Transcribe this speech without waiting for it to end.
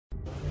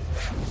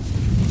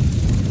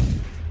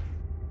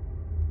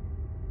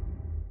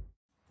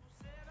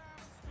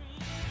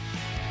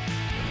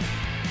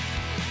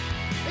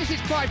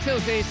Clive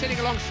Tilsley sitting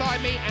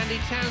alongside me, Andy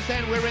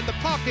Townsend. We're in the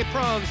Parc des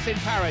Princes in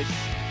Paris.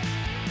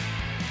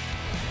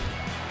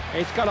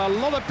 It's got a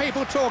lot of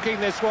people talking,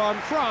 this one.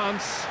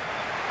 France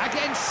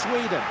against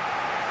Sweden.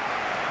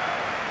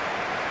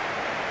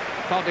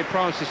 Parc des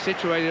Princes is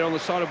situated on the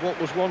side of what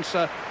was once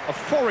a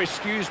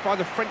forest used by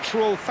the French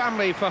royal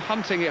family for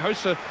hunting. It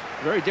hosts a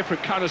very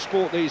different kind of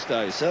sport these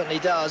days. Certainly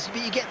does,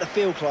 but you get the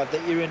feel, Clive,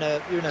 that you're in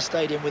a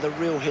stadium with a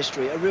real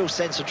history, a real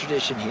sense of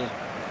tradition here.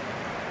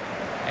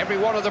 Every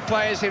one of the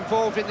players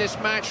involved in this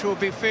match will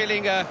be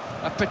feeling a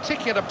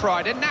particular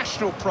pride, a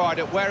national pride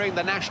at wearing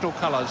the national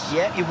colours.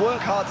 Yeah, you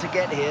work hard to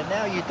get here.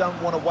 Now you don't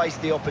want to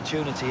waste the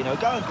opportunity, you know.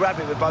 Go and grab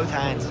it with both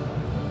hands.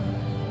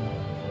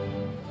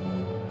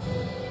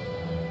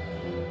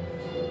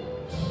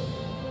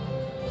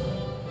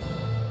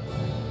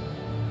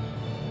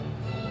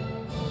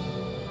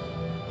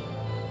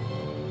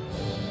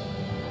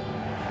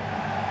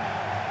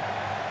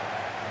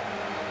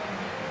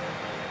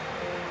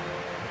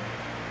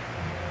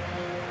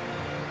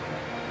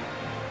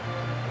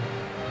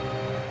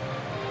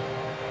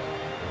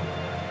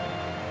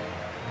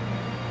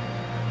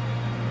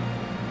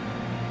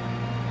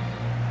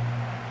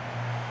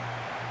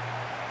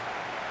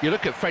 You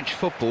look at French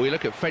football, you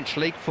look at French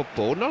league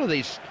football, none of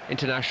these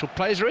international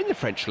players are in the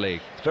French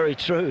league. It's very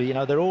true, you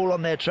know, they're all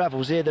on their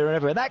travels here, there and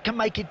everywhere. That can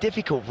make it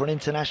difficult for an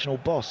international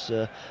boss,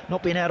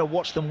 not being able to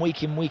watch them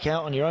week in, week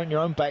out on your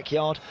own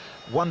backyard,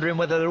 wondering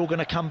whether they're all going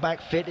to come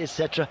back fit,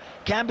 etc.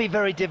 Can be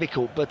very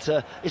difficult, but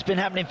it's been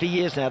happening for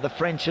years now. The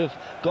French have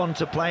gone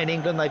to play in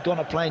England, they've gone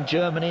to play in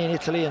Germany and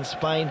Italy and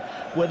Spain,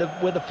 where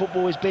the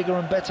football is bigger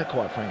and better,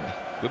 quite frankly.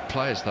 Good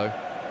players, though.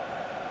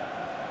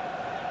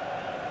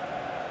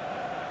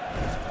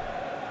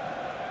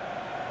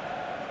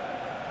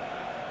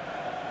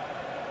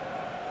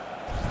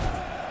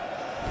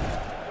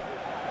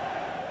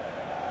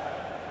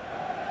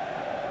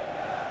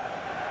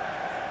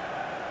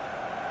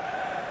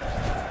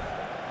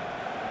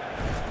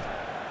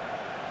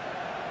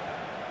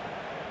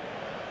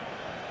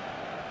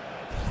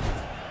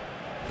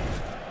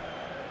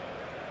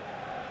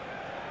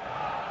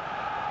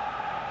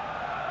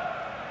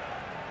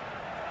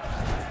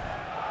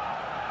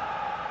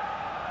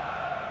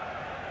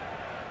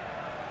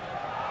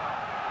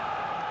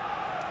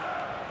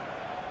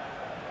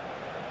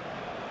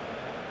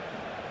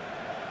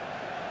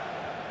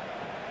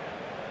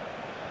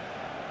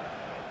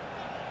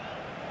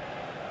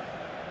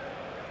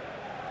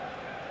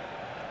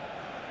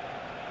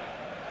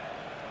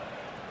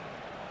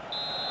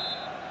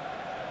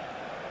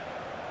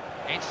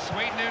 It's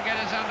Sweden who get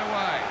us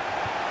underway.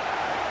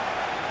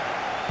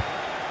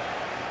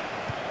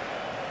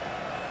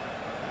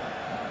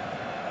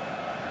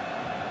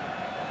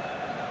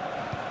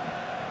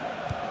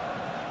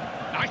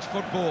 Nice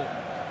football.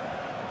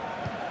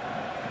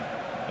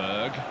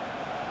 Berg.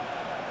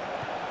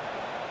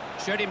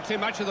 Showed him too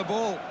much of the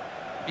ball.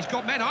 He's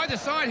got men either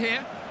side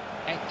here.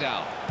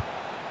 Ekdal.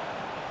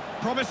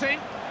 Promising.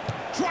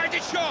 Tried the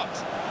shot.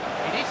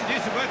 He needs to do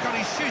some work on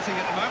his shooting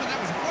at the moment.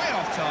 That was way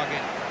off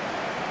target.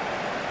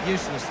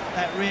 Useless.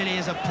 That really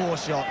is a poor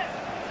shot.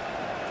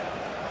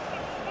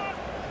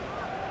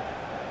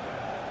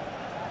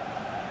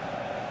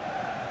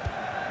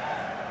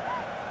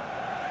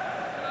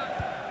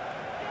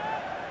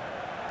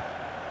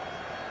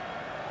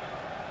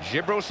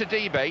 Gibril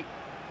Sidibe.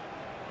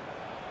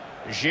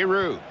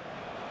 Giroud.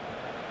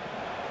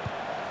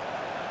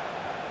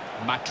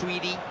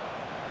 Matuidi.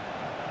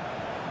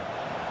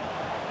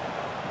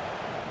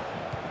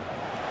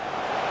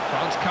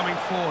 France coming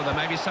forward. There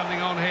may be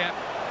something on here.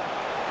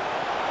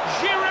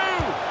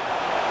 Giroud!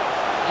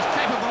 He's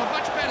capable of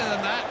much better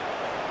than that.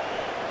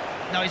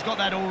 No, he's got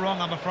that all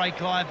wrong, I'm afraid,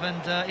 Clive,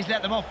 and he's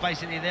let them off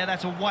basically there.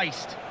 That's a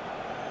waste.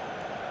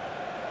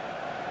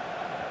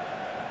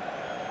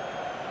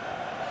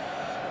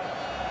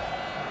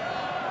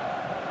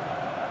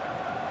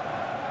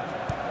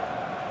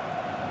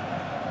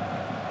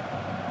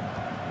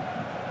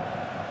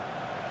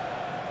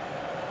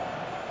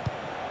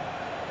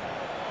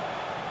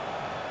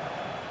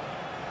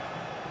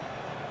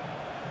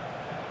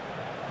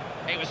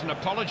 It was an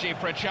apology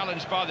for a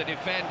challenge by the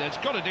defender. It's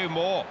got to do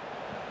more.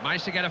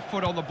 Managed to get a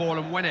foot on the ball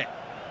and win it.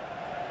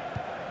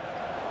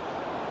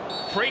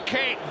 Free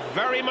kick,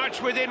 very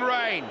much within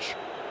range.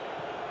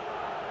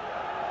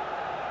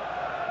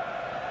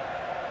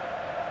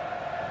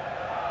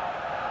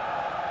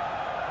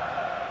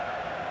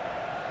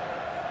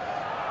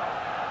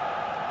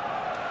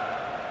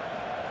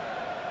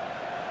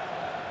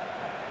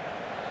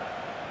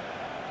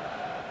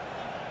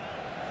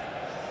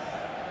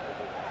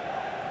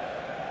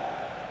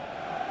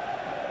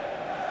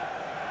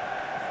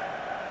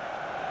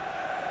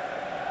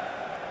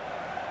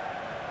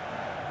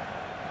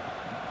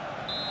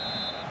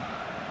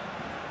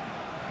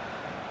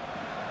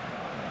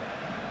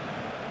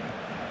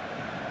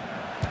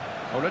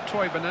 Ola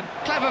Toivonen.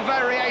 Clever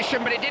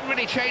variation, but it didn't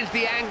really change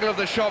the angle of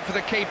the shot for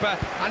the keeper,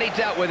 and he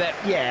dealt with it.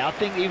 Yeah, I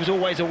think he was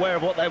always aware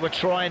of what they were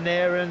trying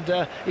there,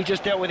 and he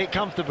just dealt with it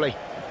comfortably.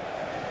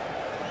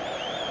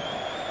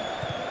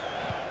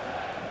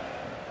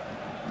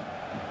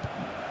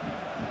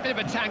 Bit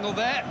of a tangle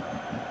there.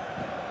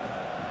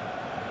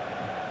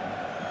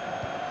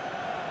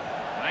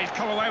 He's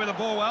come away with the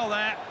ball well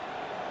there.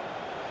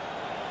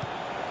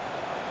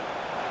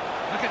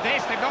 Look at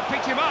this, they've not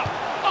picked him up.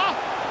 Oh,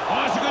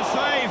 that's a good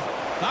save.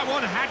 That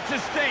one had to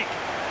stick.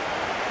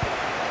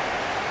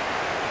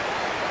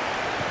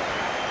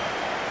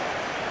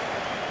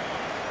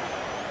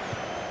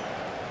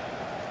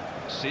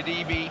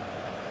 Sidibe.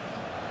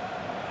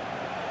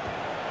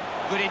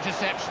 Good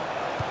interception.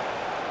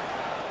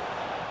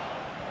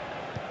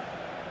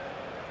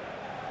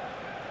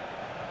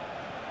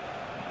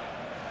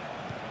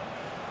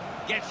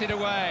 Gets it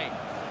away.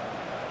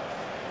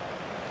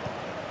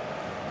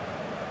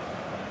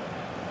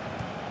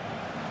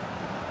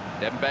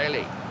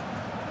 Dembele.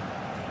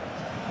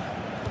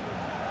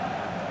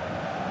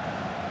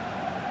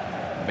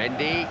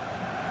 Mendy.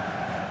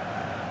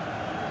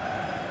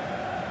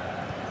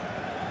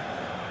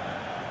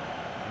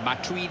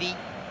 Matuidi.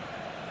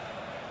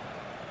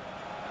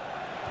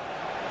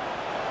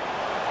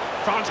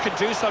 France can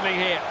do something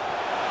here.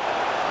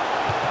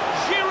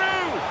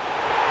 Giroud!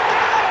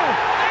 Goal!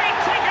 They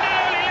take an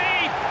early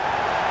lead!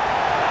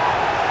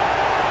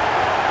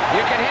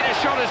 You can hit a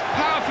shot as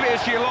powerfully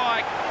as you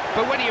like,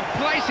 but when you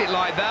place it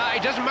like that,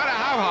 it doesn't matter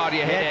how hard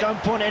you hit it. Don't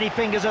point any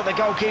fingers at the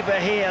goalkeeper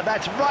here.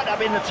 That's right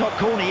up in the top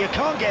corner. You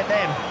can't get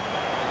them.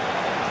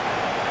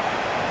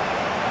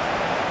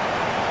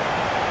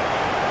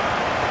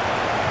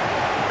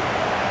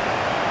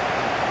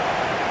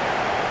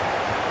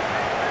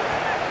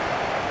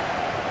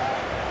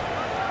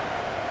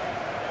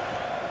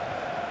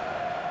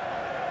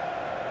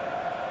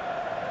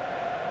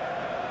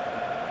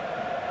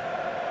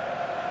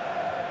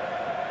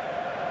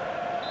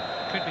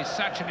 Could be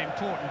such an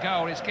important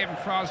goal. It's given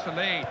France the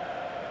lead.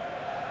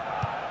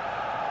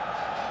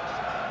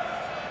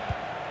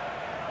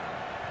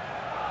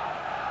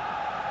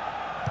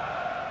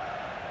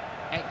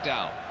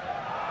 Ekdal.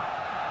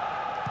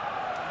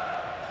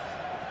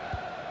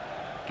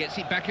 Gets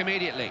it back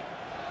immediately.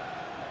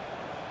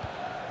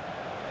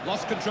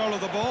 Lost control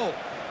of the ball.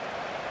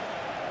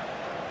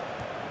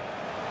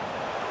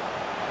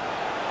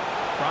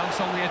 France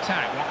on the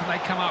attack. What can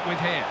they come up with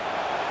here?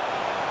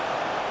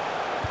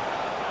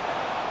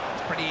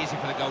 Pretty easy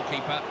for the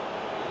goalkeeper.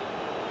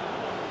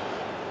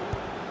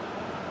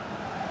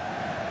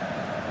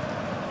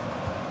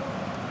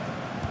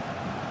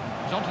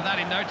 He's onto that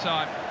in no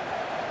time.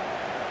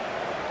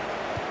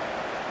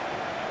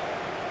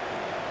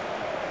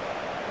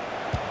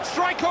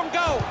 Strike on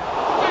goal!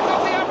 Back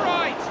off the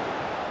upright!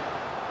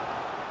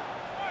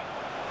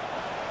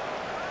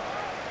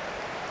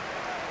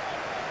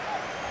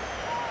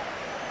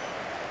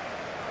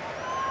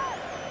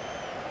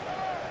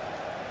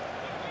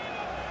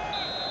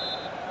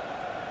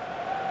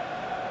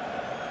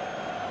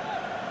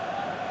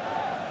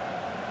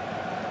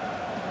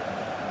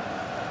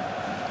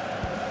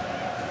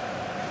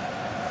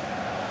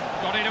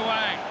 Got it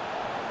away.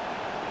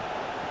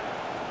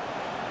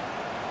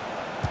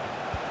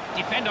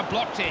 Defender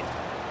blocked it.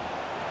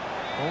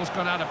 Ball's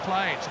gone out of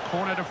play. It's a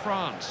corner to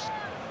France.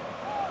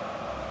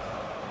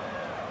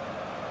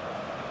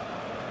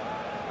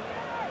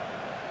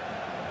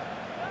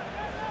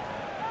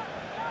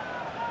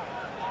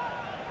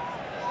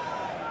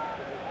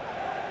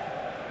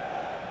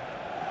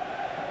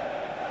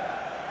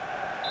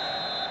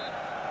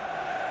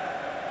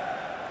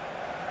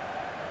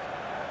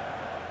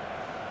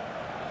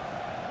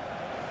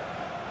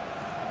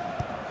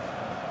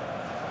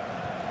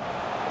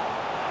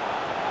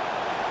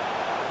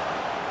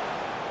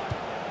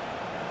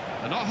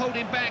 They're not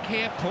holding back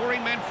here,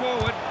 pouring men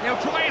forward. He'll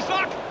try his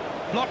luck.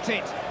 Blocked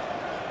it.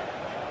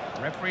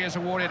 The referee has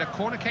awarded a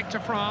corner kick to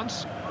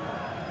France.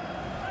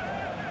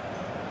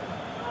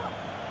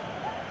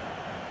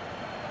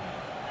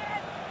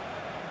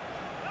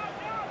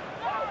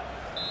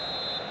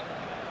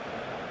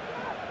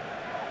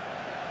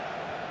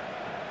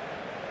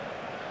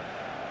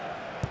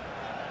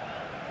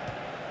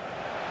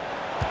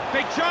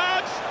 Big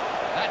chance!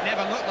 That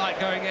never looked like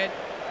going in.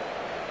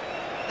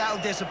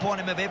 That'll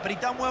disappoint him a bit, but he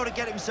done well to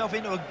get himself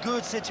into a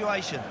good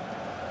situation.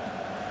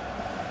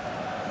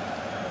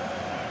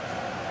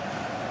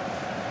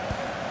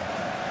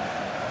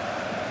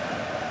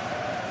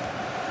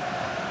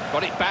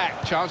 Got it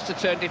back. Chance to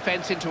turn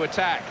defence into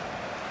attack.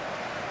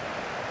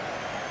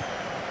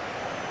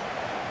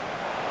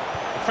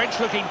 The French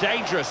looking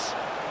dangerous.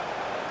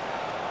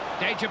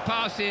 Danger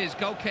passes,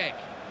 goal kick.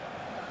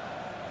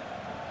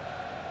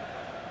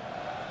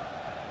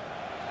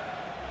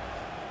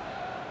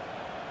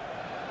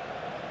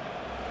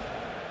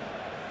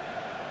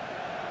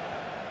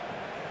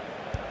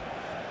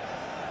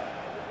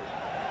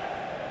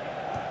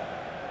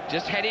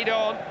 Just headed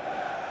on.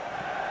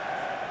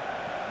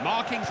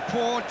 Marking's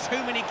poor,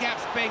 too many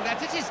gaps being there.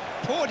 This is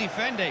poor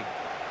defending.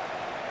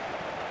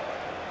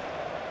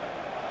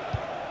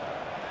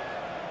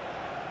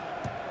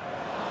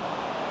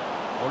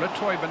 Ola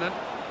Toivonen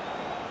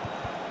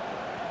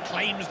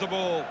claims the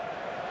ball.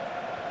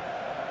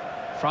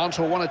 France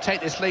will want to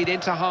take this lead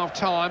into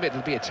half-time.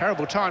 It'll be a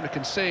terrible time to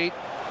concede.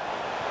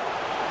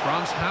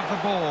 France have the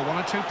ball.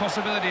 One or two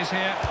possibilities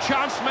here.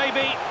 Chance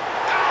maybe.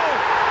 Goal!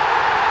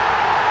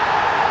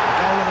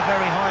 Goal of the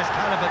very highest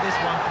calibre, this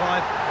one,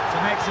 Clive.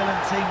 Some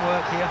excellent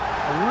teamwork here.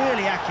 A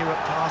really accurate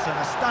pass and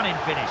a stunning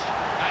finish.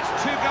 That's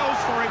 2 goals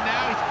for him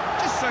now.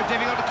 It's just so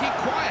difficult to keep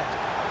quiet.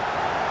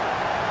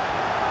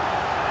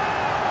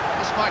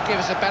 This might give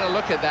us a better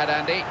look at that,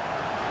 Andy.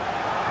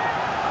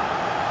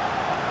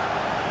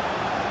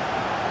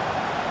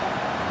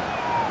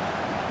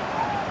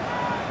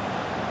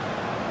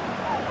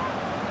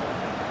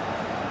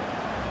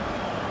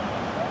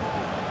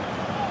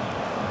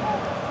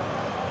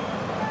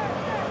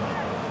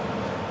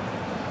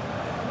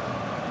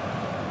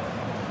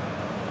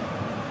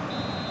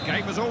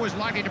 Game was always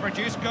likely to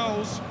produce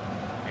goals.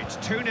 It's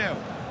 2-0.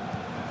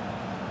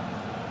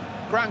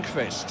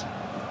 Grankvist.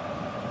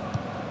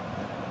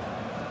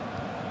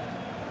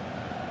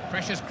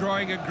 Pressure's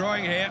growing and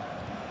growing here.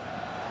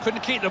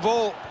 Couldn't keep the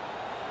ball.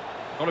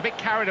 Got a bit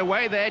carried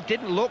away there,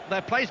 didn't look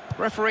their place.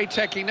 Referee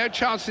taking no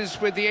chances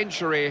with the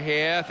injury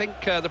here. I think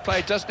the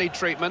player does need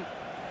treatment.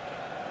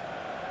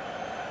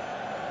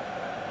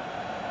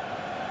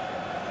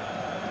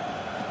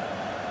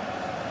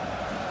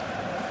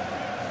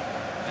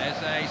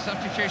 There's a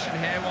substitution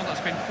here, one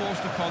that's been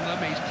forced upon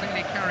them. He's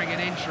clearly carrying an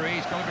injury,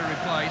 he's got to be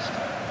replaced.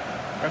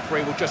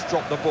 Referee will just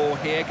drop the ball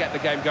here, get the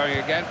game going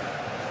again.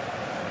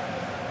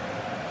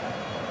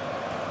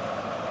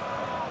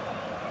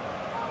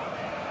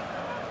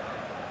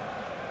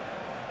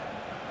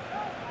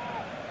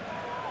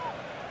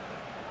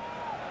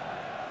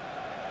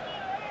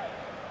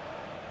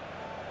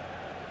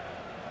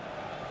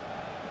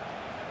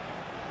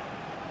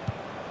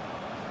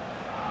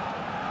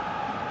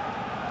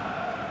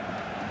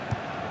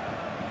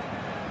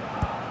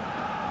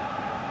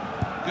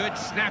 Good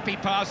snappy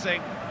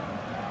passing.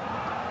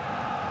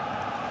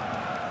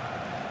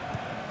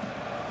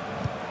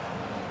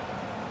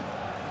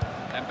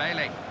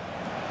 Dembele.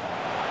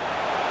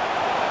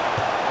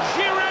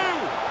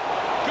 Giroud!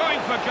 Going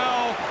for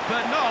goal,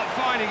 but not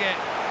finding it.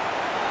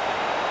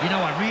 You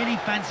know, I really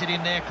fancied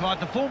him there, Clive.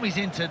 The form he's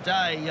in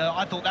today,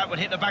 I thought that would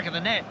hit the back of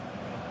the net.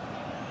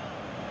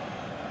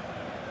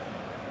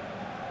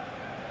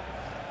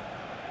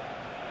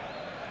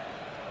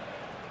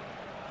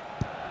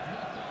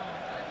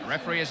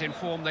 Referee has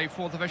informed the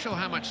 4th official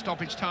how much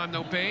stoppage time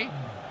there'll be.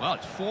 Well,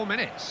 it's 4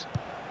 minutes.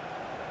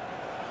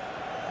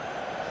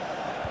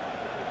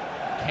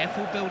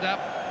 Careful build-up.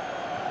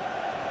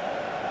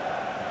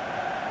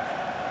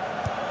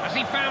 Has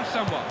he found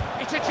someone?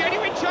 It's a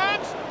genuine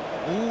chance!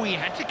 Oh, he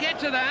had to get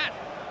to that.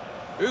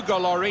 Hugo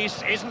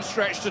Lloris isn't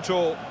stretched at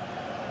all.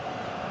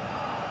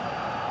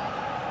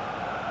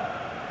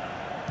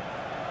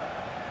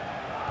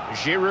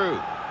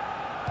 Giroud.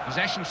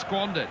 Possession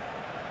squandered.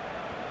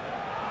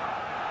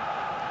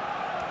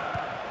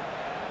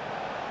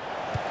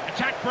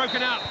 Attack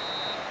broken up.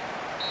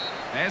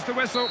 There's the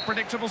whistle,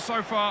 predictable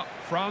so far.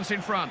 France in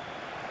front.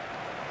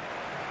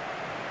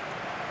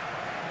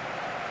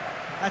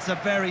 That's a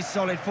very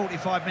solid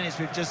 45 minutes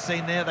we've just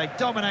seen there. They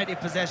dominated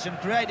possession,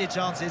 created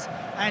chances,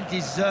 and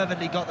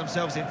deservedly got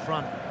themselves in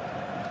front.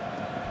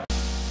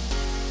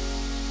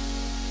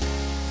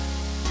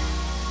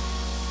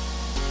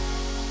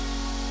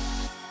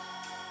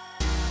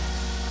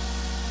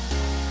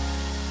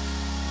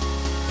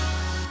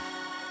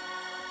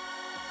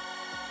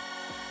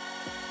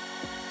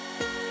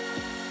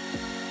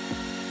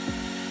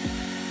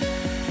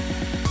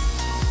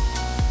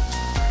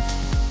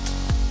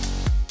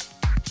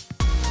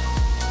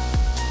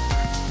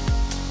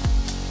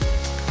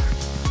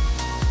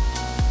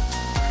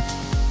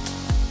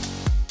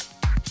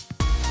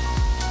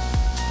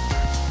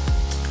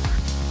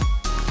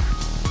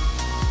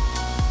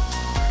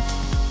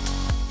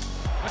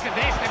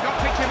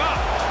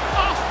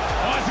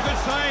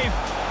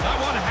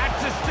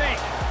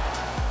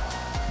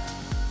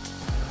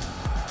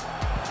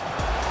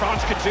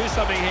 France could do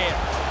something here.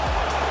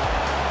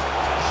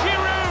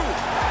 Giroud!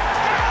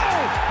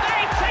 Goal!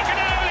 They take an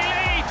early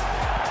lead!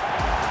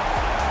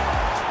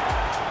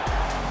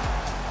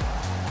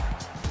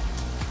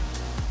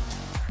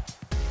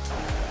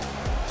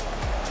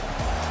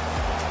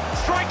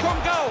 Strike on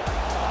goal!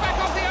 Back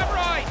off the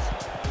upright!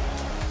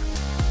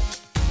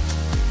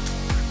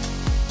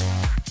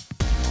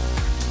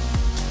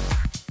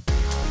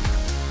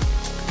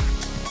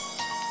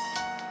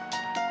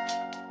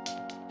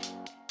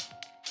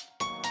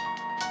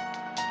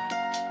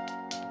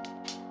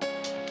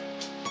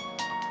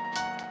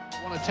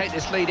 Want to take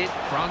this lead in.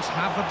 France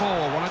have the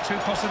ball. One or two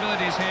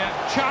possibilities here.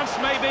 Chance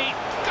maybe.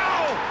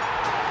 Goal!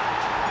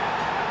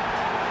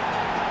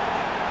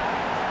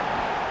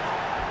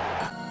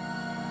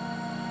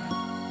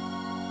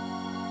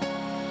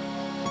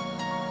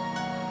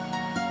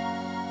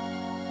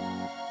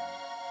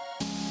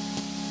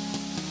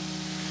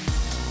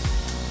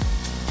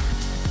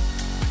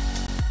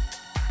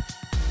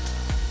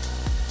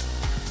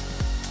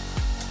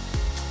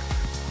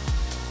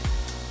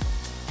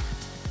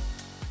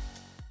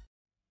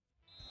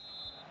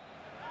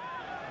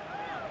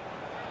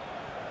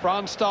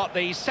 France start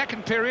the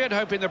second period,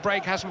 hoping the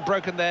break hasn't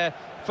broken their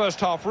first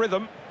half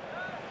rhythm.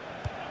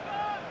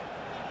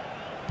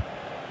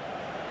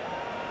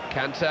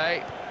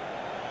 Kante.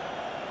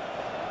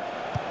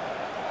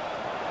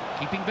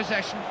 Keeping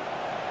possession.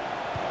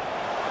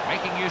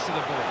 Making use of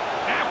the ball.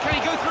 Now can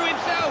he go through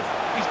himself?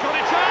 He's got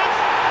a chance.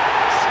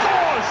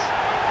 Scores!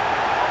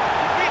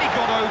 He really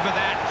got over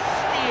that,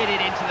 steered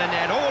it into the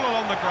net, all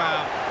along the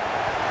ground.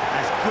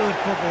 That's good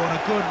football and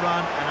a good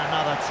run and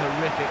another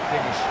terrific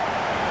finish.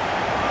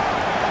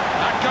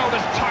 That goal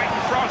has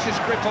tightened France's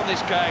grip on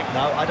this game.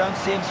 No, I don't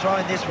see him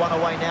throwing this one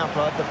away now,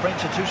 Clive. The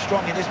French are too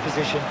strong in this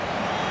position.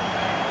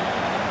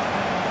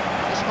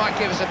 This might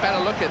give us a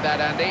better look at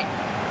that, Andy.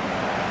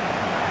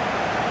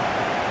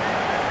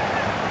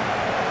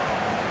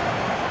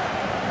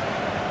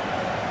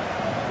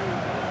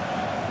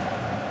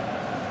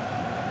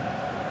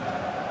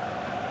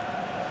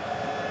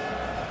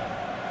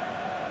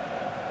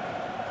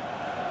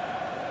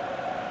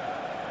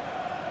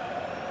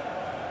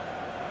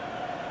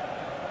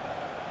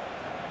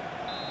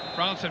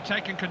 France have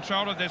taken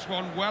control of this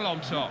one well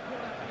on top.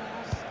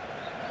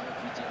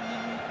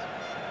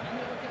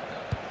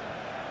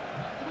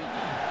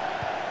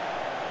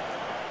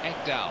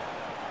 Ekdal.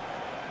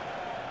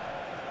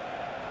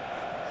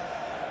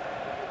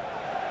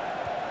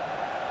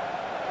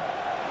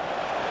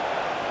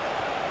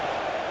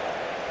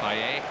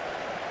 Payet.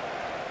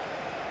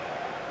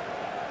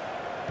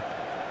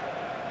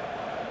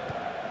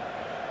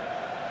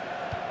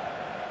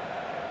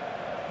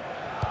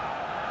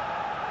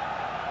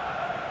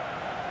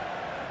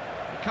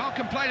 Can't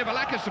complain of a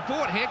lack of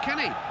support here, can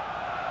he?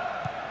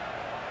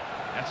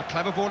 That's a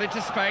clever ball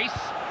into space.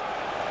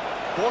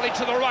 Ball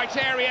into the right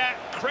area.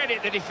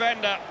 Credit the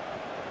defender.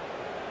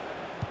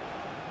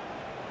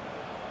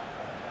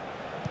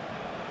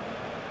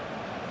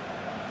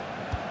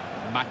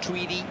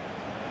 Matuidi.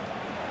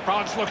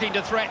 France looking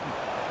to threaten.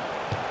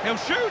 He'll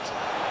shoot.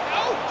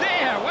 Oh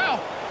dear, well,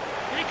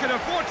 he can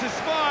afford to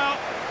smile,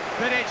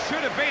 but it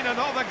should have been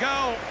another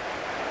goal.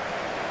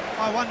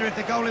 I wonder if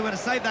the goalie would have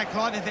saved that,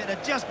 Clive, if it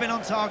had just been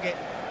on target.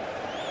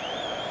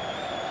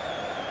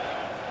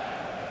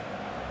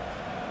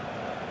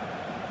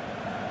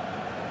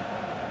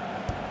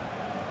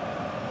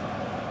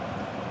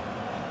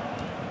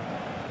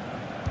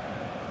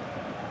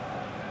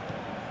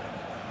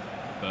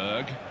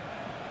 Berg.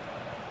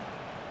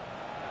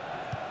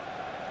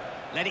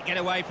 Let it get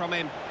away from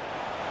him.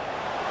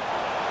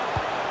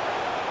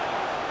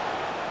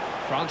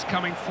 France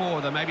coming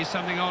forward, there may be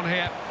something on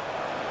here.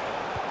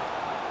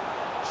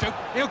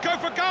 He'll go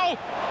for goal!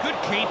 Good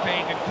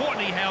keeping,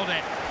 important he held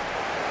it.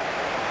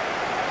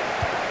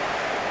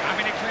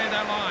 Having to clear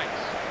their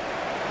lines.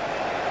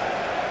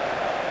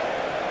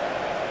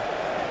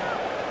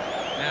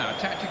 Now, a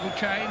tactical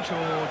change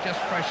or just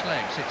fresh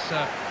legs? It's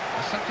a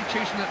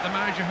substitution that the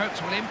manager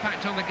hopes will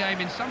impact on the game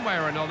in some way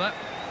or another.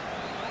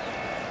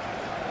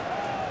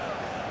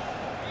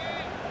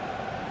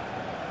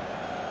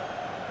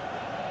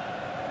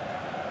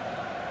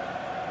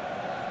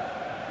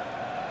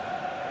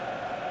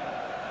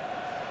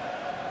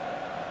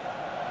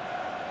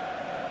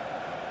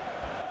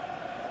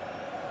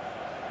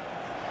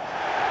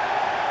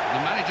 The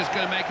manager's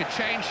going to make a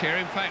change here,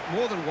 in fact,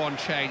 more than one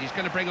change. He's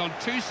going to bring on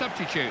two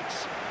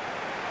substitutes.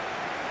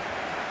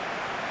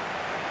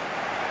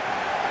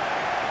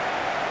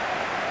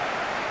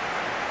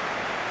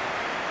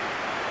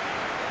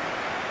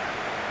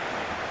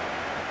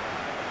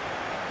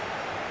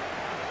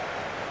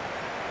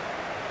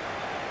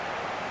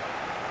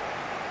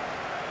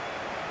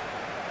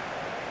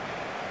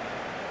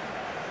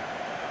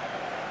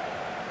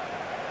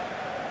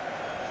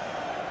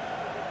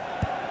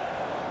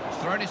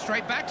 Throwing it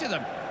straight back to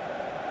them.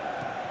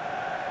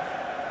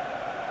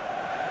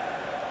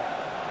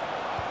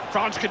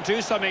 France can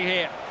do something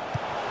here.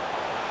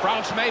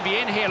 France may be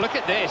in here, look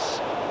at this.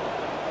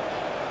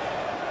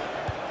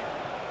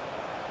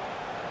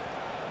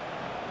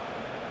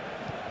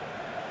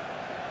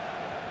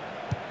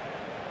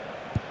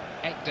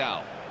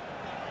 Ekdal.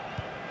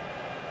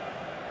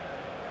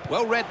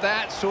 Well read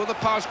that, saw the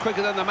pass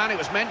quicker than the man it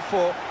was meant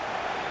for.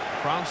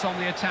 France on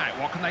the attack,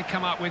 what can they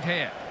come up with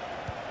here?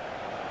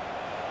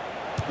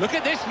 Look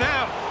at this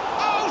now.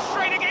 Oh,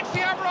 straight against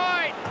the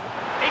upright.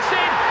 It's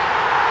in.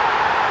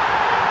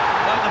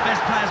 Well, the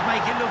best players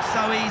make it look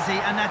so easy,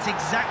 and that's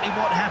exactly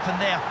what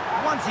happened there.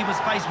 Once he was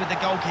faced with the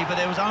goalkeeper,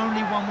 there was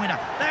only one winner.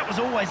 That was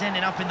always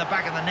ending up in the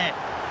back of the net.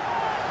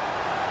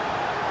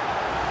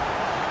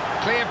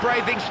 Clear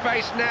breathing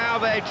space now.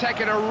 They've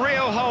taken a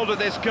real hold of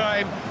this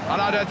game,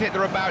 and I don't think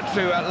they're about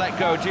to let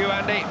go. Do you,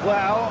 Andy?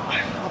 Well,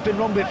 I've been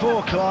wrong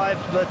before, Clive,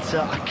 but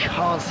I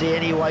can't see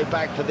any way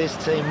back for this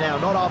team now,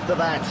 not after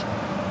that.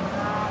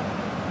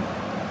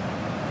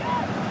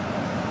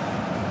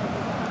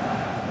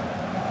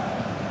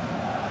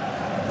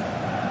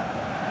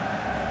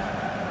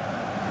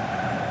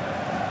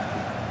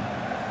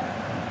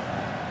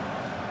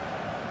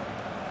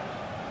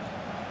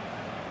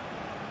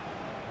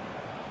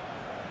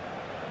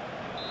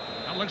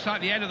 Looks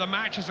like the end of the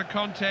match as a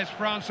contest.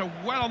 France are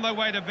well on their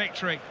way to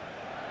victory.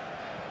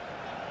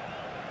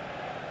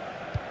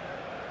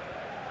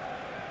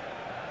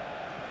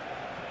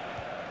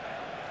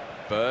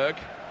 Berg.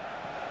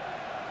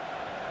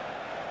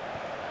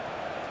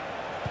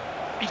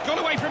 He's got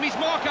away from his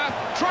marker,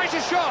 tries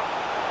a shot.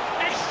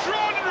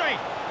 Extraordinary!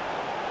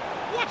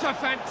 What a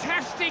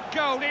fantastic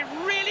goal, it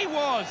really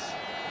was.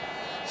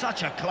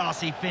 Such a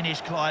classy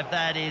finish, Clive,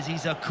 that is.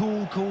 He's a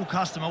cool, cool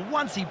customer.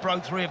 Once he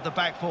broke 3 of the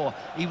back 4,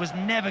 he was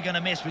never going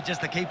to miss with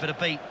just the keeper to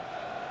beat.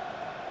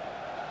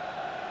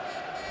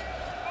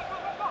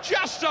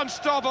 Just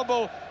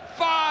unstoppable.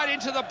 Fired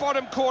into the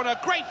bottom corner.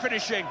 Great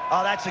finishing.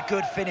 Oh, that's a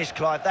good finish,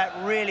 Clive. That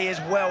really is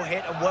well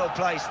hit and well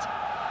placed.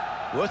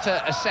 Worth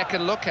a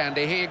second look,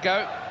 Andy. Here you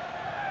go.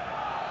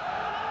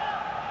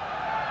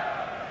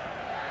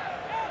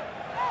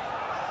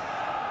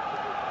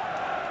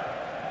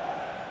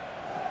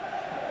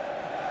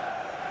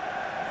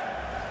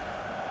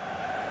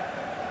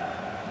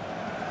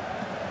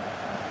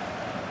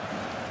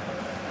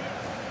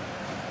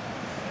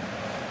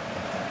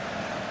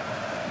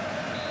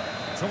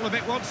 It's all a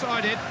bit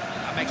one-sided.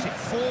 That makes it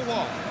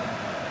 4-1.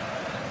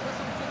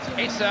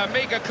 It's a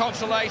meagre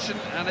consolation,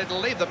 and it'll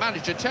leave the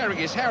manager tearing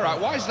his hair out.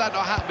 Why has that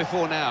not happened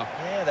before now?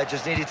 Yeah, they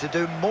just needed to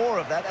do more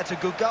of that. That's a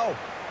good goal.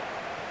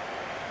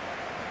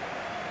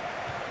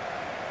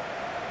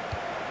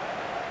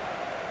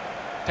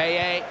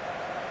 Payet.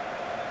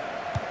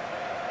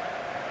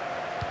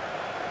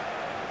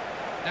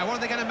 Now, what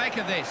are they going to make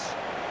of this?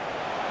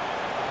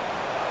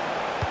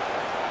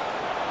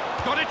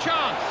 Got a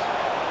chance.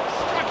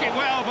 Struck it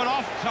well, but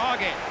off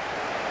target.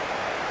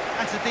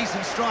 That's a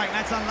decent strike.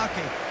 That's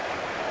unlucky.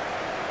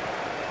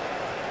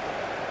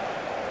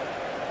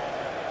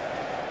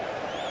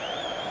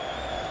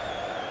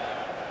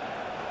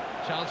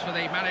 Chance for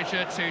the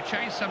manager to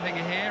change something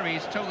here.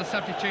 He's told the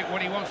substitute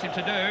what he wants him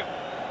to do.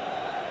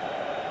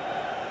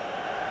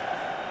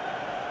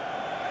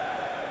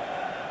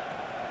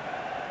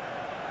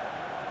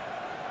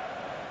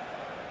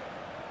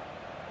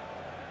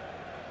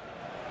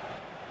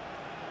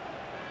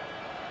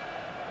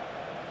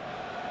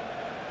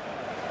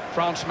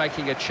 France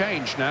making a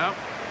change now.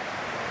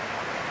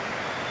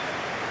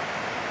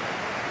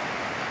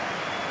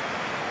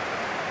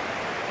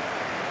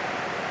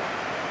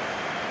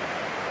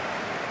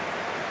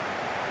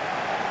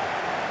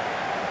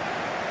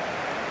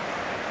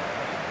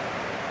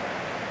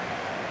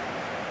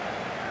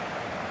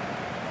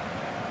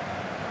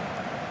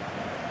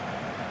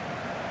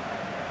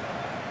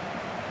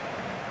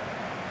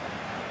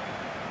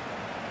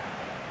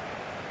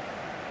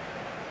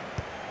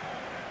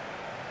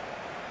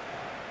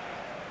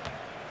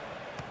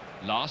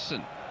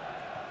 Larson.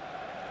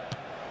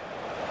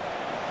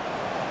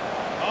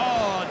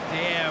 Oh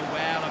dear,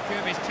 well, a few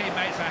of his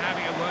teammates are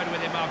having a word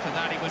with him after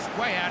that. He was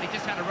way out, he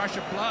just had a rush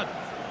of blood.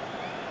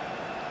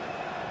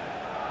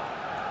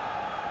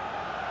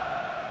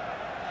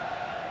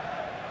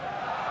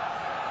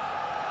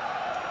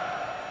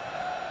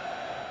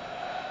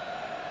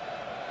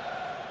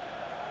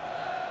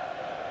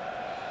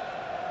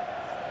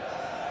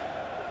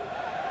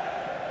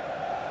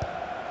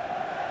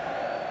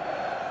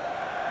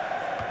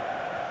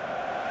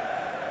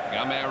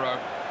 Gamero.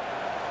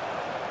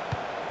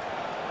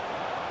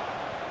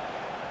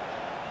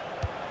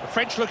 The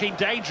French looking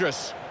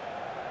dangerous.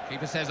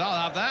 Keeper says, I'll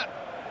have that.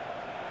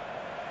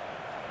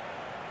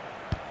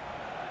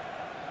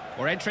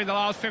 We're entering the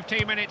last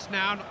 15 minutes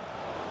now.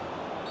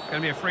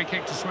 Going to be a free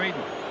kick to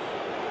Sweden.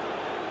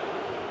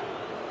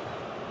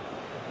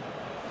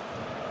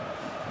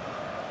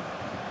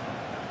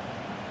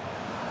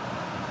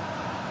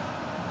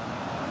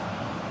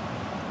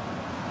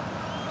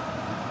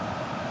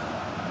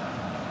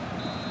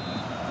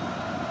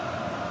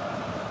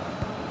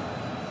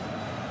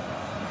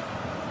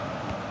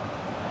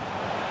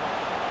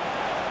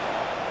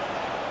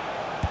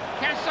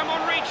 Can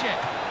someone reach it?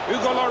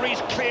 Hugo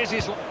Lloris clears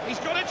his... He's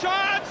got a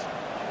chance!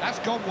 That's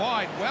gone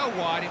wide, well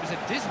wide. It was a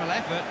dismal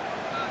effort.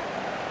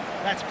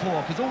 That's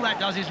poor, because all that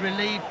does is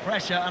relieve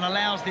pressure and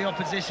allows the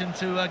opposition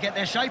to get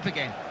their shape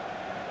again.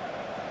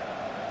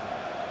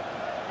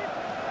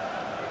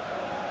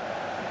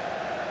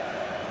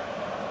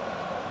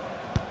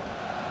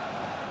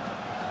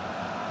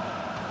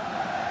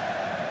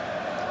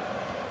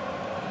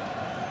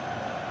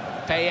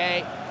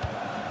 Payet.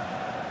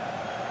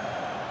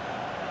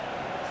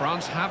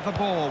 France have the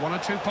ball. 1 or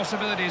 2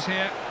 possibilities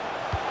here.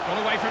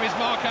 Got away from his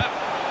marker.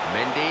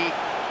 Mendy.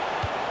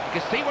 You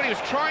can see what he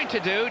was trying to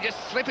do, just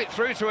slip it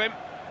through to him.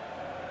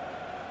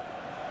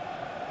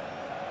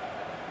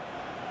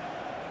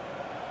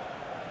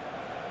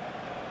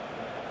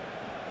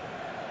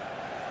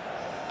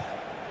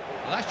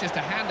 Well, that's just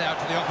a handout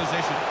to the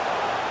opposition.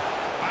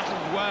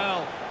 Battled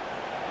well.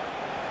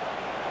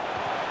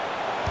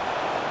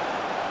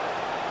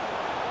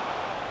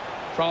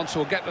 France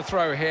will get the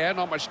throw here,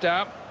 not much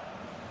doubt.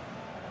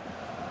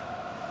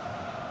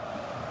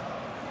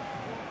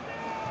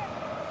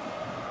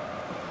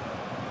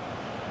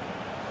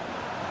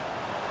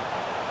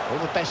 All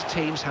the best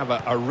teams have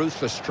a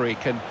ruthless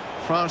streak, and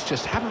France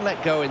just haven't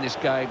let go in this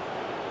game.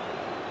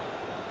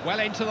 Well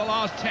into the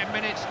last 10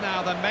 minutes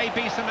now. There may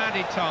be some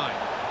added time.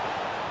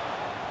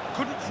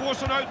 Couldn't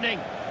force an opening.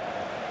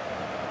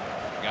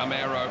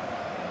 Gamero.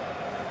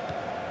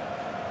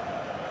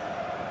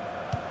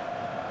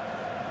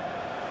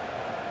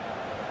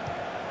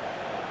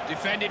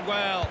 Defended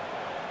well.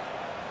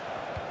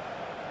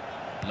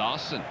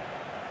 Larson.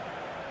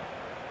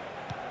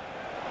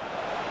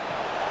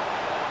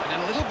 And then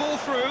a little ball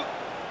through.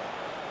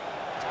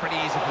 It's pretty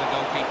easy for the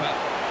goalkeeper.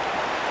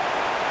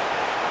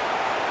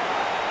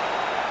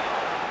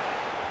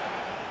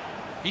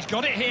 He's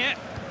got it here.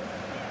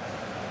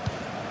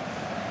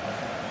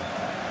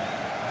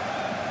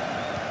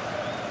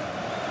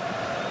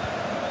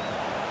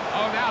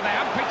 Oh, now they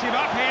haven't picked him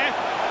up here.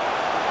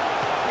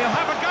 He'll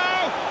have a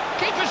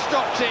go. Keeper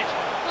stopped it.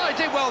 Well, he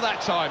did well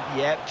that time.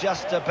 Yep,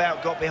 just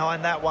about got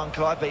behind that one,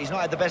 Clive, but he's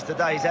not had the best of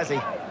days, has he?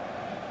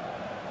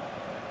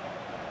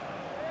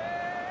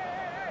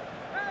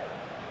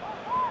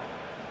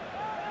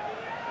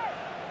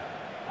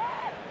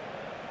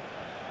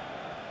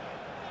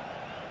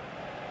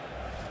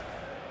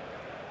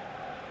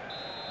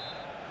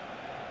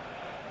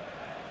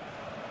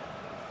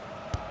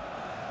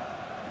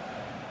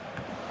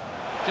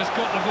 Just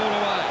got the ball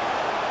away.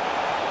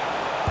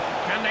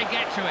 Can they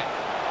get to it?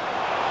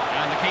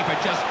 And the keeper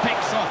just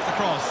picks off the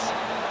cross.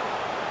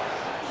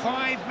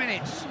 5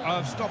 minutes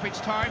of stoppage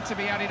time to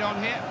be added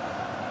on here.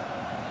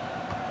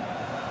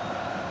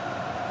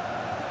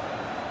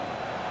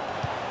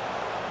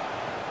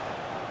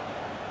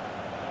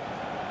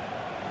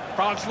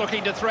 France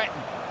looking to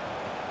threaten.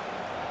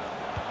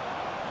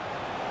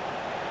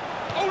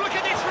 Oh, look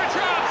at this for a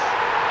chance!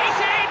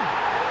 It's in!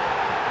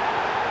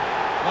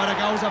 Well, the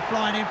goals are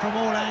flying in from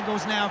all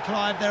angles now,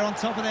 Clive. They're on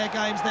top of their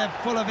games, they're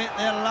full of it,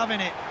 they're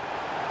loving it.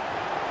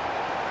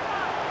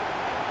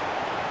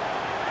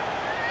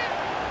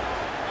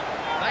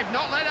 They've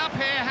not let up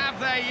here, have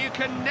they? You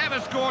can never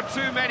score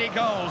too many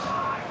goals.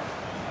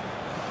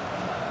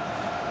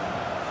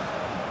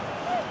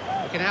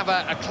 We can have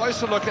a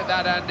closer look at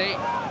that, Andy.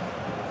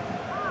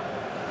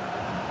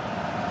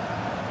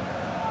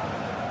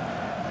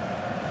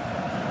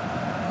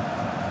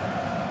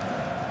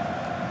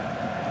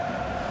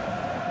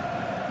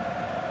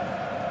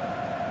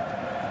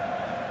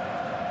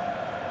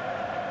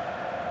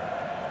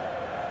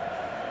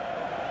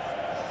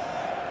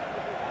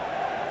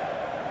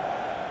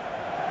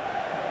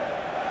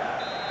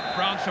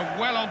 France are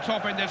well on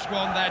top in this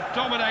one. They're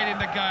dominating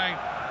the game.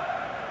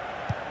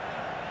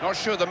 Not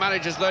sure the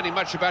manager's learning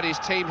much about his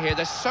team here.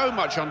 There's so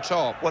much on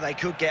top. Well, they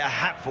could get a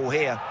hatful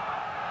here.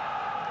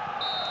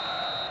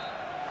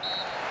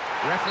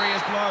 Referee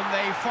has blown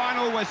the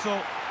final whistle.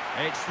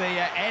 It's the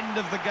end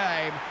of the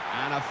game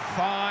and a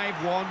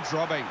 5-1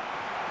 drubbing.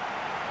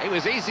 It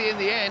was easy in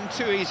the end,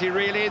 too easy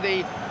really.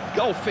 The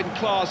golf in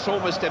class,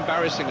 almost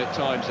embarrassing at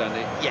times,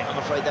 Andy. Yeah, I'm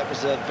afraid that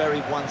was a very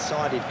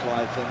one-sided,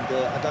 Clive, and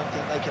I don't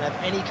think they can have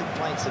any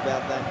complaints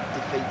about that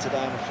defeat today,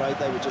 I'm afraid.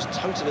 They were just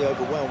totally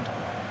overwhelmed.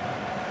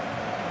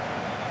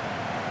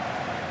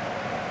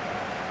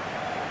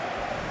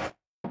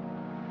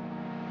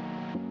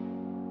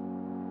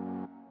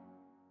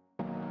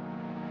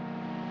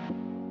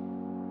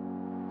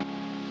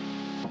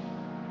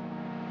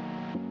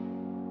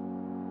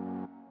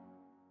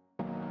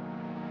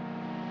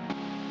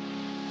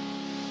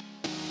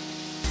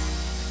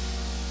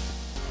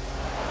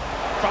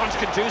 France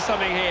can do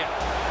something here.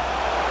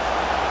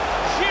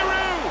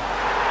 Giroud!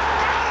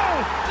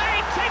 Goal!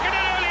 They've taken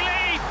an early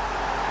lead!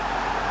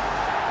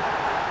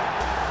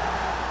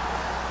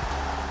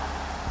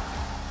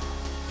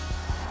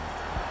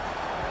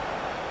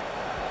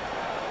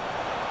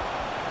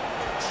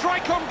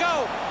 Strike on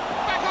goal!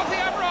 Back off the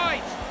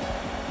upright!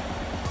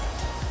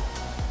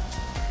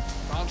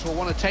 France will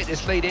want to take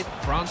this lead in.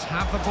 France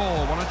have the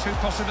ball. One or two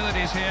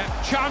possibilities here.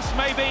 Chance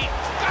maybe.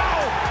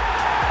 Goal!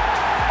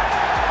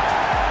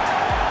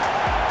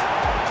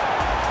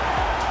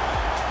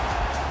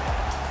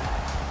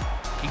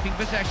 Keeping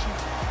possession,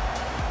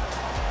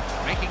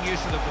 making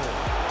use of the ball.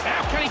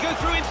 Now can he go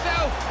through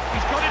himself?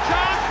 He's got a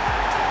chance.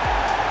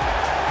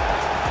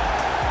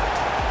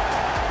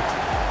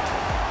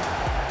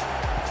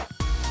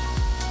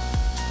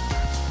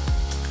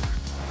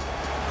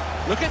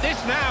 Look at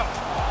this now.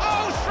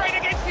 Oh, straight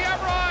against the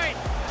upright.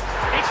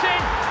 It's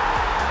in.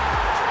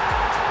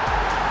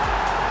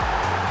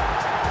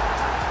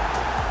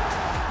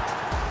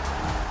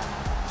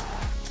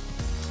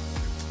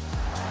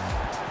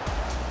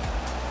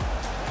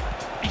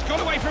 Got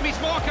away from his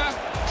marker,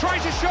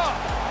 tries a shot.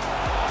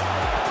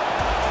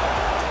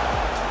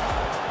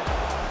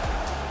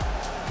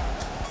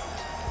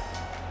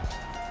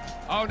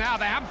 Oh, now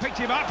they haven't picked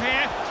him up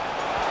here.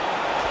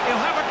 He'll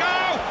have a go.